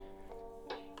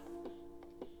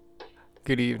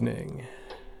Good evening,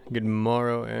 good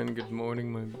morrow, and good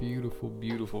morning, my beautiful,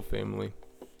 beautiful family.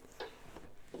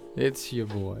 It's your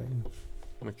boy,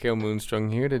 Mikhail Moonstrung,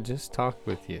 here to just talk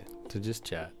with you, to just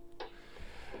chat.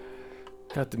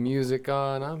 Got the music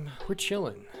on, we're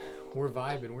chilling, we're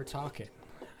vibing, we're talking.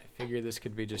 I figure this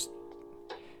could be just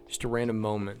a random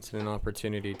moment and an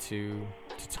opportunity to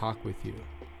talk with you,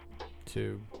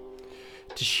 to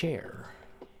share.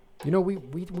 You know, we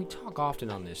talk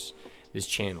often on this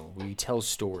channel. We tell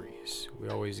stories. We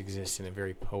always exist in a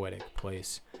very poetic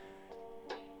place.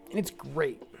 And it's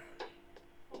great.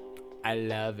 I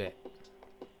love it.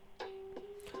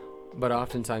 But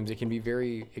oftentimes it can be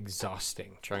very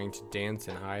exhausting trying to dance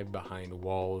and hide behind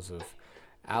walls of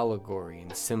allegory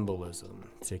and symbolism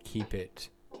to keep it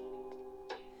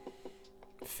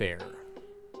fair.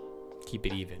 Keep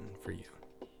it even for you.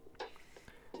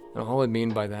 And all I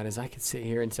mean by that is I could sit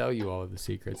here and tell you all of the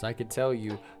secrets. I could tell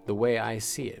you the way I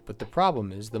see it. But the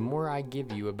problem is the more I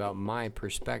give you about my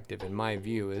perspective and my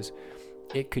view is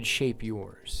it could shape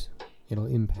yours. It'll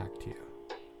impact you.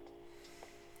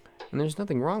 And there's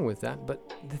nothing wrong with that. But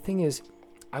the thing is,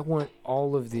 I want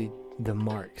all of the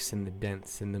marks and the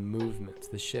dents and the movements,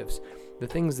 the shifts, the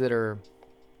things that are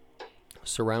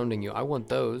surrounding you. I want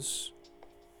those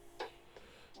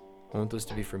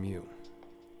to be from you.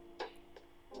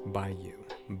 By you,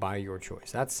 by your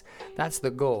choice. That's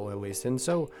the goal, at least. And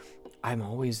so I'm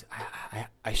always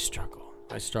I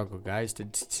struggle, guys,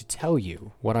 to tell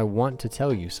you what I want to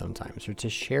tell you sometimes, or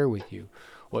to share with you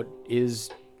what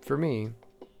is, for me,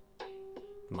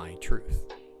 my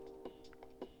truth.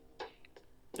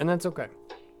 And that's okay.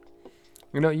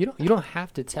 You know, you don't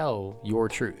have to tell your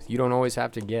truth. You don't always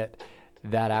have to get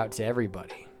that out to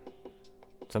everybody.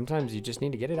 Sometimes you just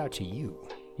need to get it out to you.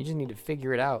 You just need to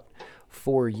figure it out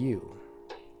for you.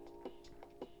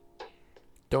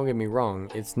 Don't get me wrong,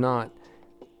 it's not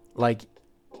like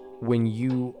when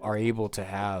you are able to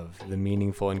have the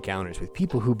meaningful encounters with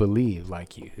people who believe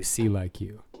like you, who see like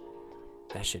you,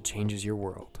 that shit changes your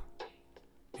world.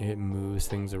 It moves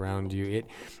things around you.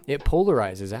 It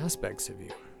polarizes aspects of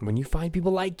you. When you find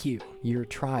people like you, your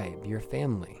tribe, your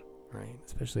family, right?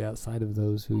 Especially outside of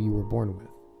those who you were born with.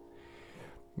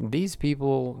 These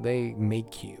people, they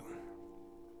make you.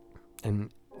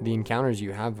 And the encounters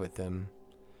you have with them,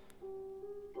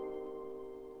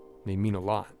 they mean a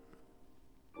lot.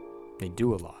 They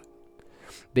do a lot.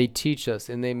 They teach us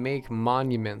and they make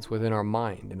monuments within our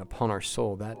mind and upon our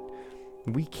soul that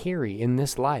we carry in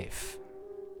this life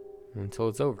until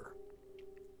it's over.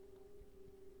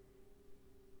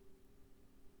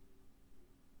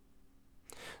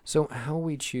 So how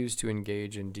we choose to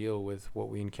engage and deal with what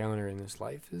we encounter in this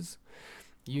life is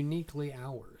uniquely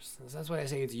ours. That's why I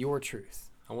say it's your truth.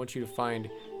 I want you to find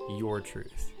your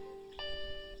truth.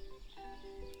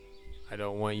 I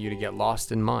don't want you to get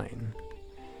lost in mine.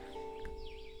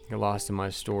 Get lost in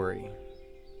my story,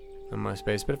 in my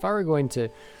space. But if I were going to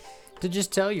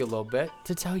just tell you a little bit,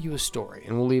 to tell you a story,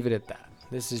 and we'll leave it at that.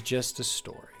 This is just a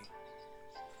story.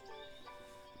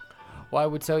 Well, I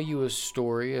would tell you a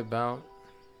story about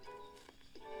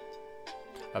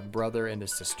a brother and a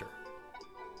sister.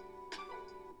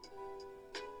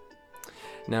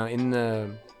 Now, in the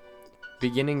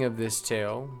beginning of this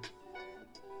tale,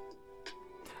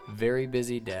 very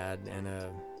busy dad and a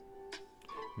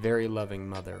very loving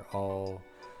mother all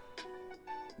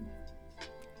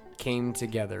came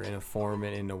together in a form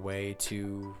and in a way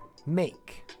to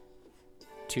make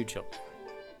two children.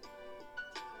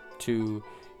 Two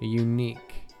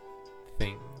unique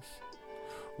things.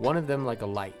 One of them like a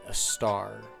light, a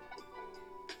star.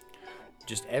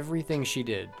 Just everything she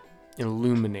did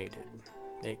illuminated.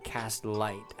 It cast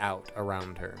light out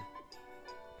around her.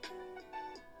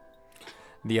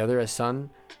 The other, a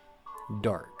sun,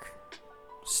 dark,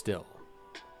 still.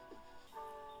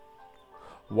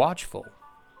 Watchful.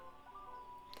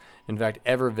 In fact,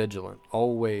 ever vigilant,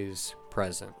 always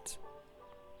present.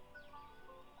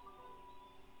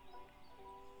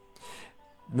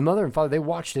 The mother and father, they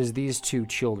watched as these two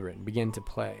children began to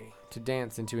play, to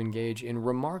dance, and to engage in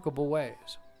remarkable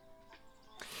ways.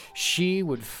 She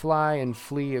would fly and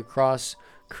flee across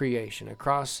creation,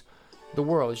 across the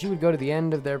world. She would go to the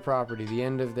end of their property, the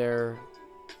end of their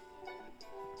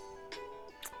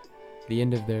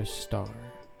star.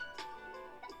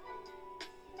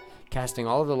 Casting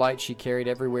all of the light she carried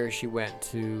everywhere she went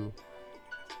to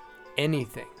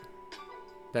anything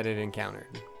that it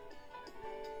encountered.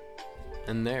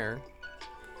 And there,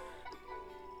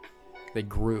 they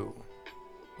grew.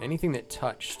 Anything that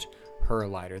touched her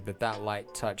light, or that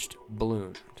light touched,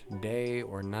 bloomed. Day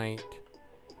or night,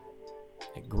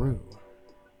 it grew.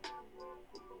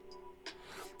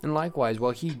 And likewise,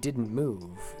 while he didn't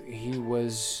move, he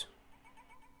was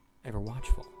ever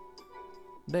watchful.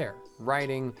 There,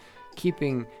 writing,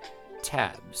 keeping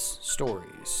tabs,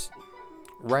 stories,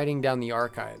 writing down the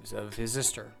archives of his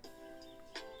sister,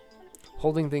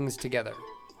 holding things together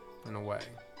in a way.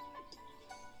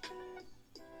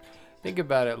 Think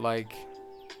about it like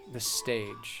the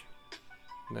stage,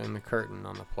 then the curtain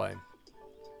on the play.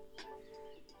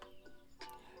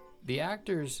 The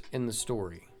actors in the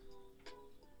story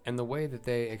and the way that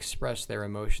they express their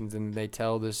emotions and they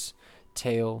tell this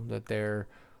tale that they're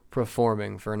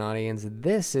performing for an audience,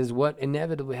 this is what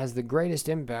inevitably has the greatest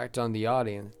impact on the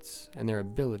audience and their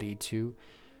ability to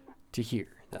hear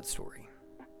that story.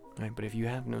 Right? But if you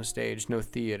have no stage, no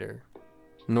theater,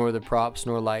 nor the props,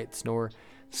 nor lights, nor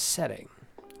setting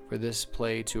for this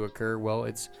play to occur, well,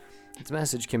 its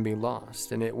message can be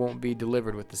lost and it won't be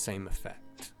delivered with the same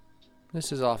effect.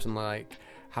 This is often like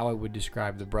how I would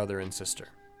describe the brother and sister.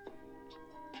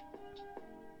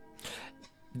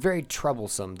 Very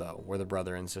troublesome, though, were the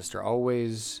brother and sister,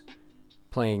 always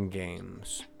playing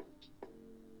games.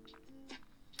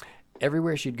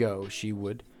 Everywhere she'd go, she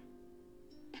would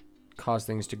cause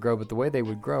things to grow, but the way they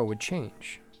would grow would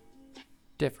change,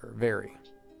 differ, vary.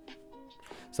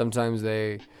 Sometimes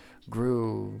they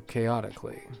grew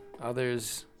chaotically,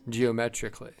 others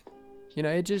geometrically.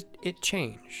 It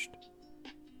changed.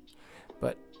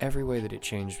 But every way that it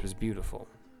changed was beautiful.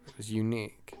 It was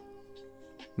unique.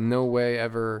 No way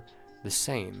ever the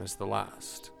same as the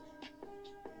last.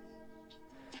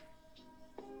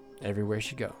 Everywhere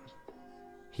she'd go,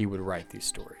 he would write these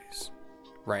stories.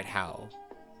 Write how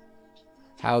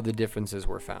the differences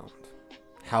were found,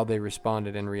 how they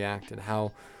responded and reacted,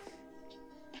 how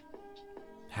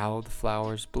the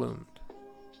flowers bloomed.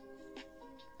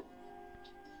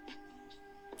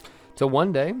 So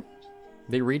one day,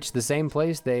 they reached the same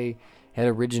place they had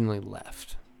originally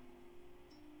left.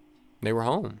 They were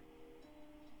home.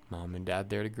 Mom and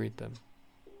Dad there to greet them.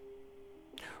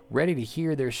 Ready to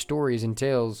hear their stories and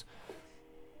tales.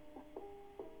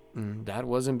 Dad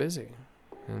wasn't busy.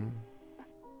 And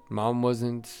Mom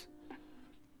was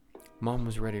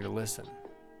ready to listen.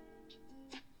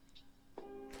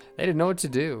 They didn't know what to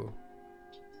do.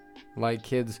 Like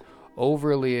kids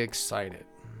overly excited,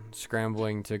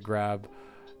 scrambling to grab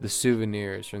the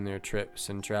souvenirs from their trips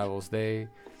and travels, they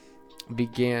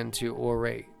began to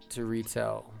orate, to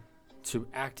retell, to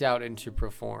act out and to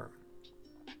perform,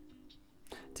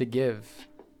 to give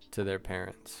to their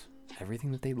parents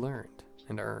everything that they'd learned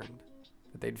and earned,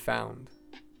 that they'd found.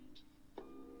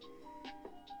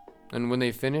 And when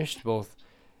they finished, both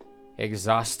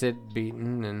exhausted,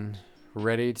 beaten, and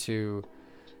ready to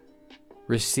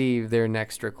receive their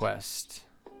next request,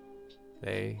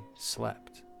 they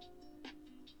slept.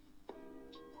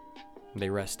 They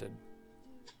rested.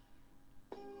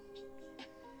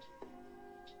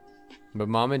 But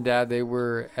Mom and Dad, they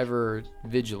were ever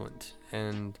vigilant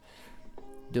and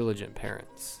diligent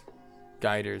parents,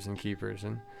 guiders and keepers,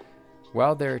 and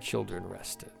while their children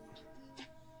rested,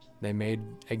 they made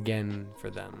again for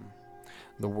them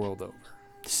the world over,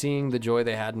 seeing the joy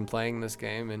they had in playing this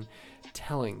game and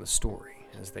telling the story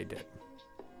as they did.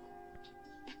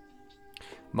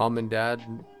 Mom and Dad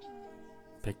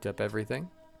picked up everything,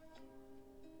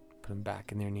 put them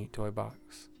back in their neat toy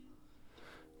box,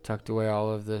 tucked away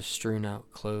all of the strewn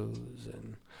out clothes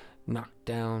and knocked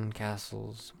down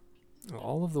castles.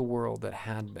 All of the world that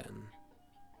had been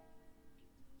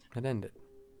had ended.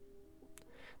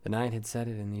 The night had set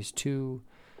it, and these two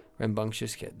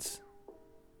rambunctious kids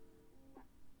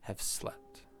have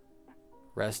slept,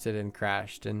 rested and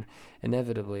crashed, and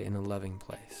inevitably in a loving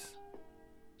place,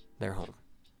 their home.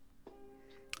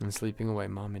 And sleeping away,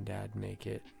 Mom and Dad make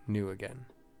it new again.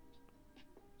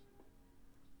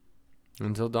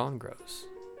 Until dawn grows.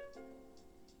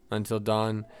 Until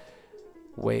dawn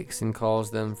wakes and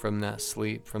calls them from that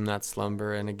sleep, from that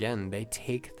slumber, and again, they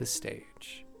take the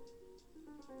stage,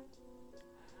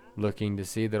 looking to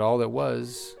see that all that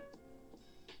was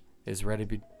is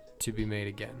ready to be made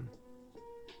again.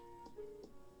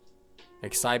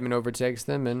 Excitement overtakes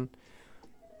them, and,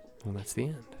 well, that's the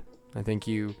end. I think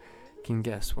you can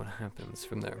guess what happens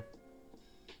from there.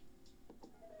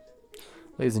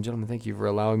 Ladies and gentlemen, thank you for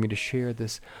allowing me to share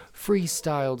this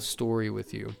freestyled story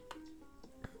with you.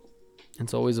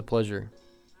 It's always a pleasure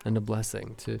and a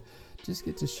blessing to just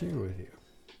get to share with you.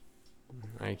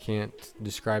 I can't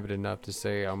describe it enough to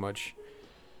say how much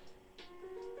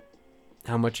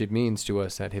it means to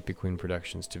us at Hippie Queen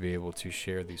Productions to be able to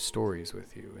share these stories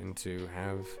with you and to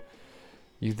have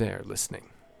you there listening.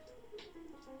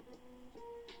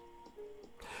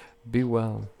 Be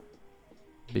well,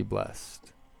 be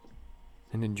blessed,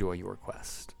 and enjoy your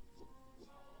quest.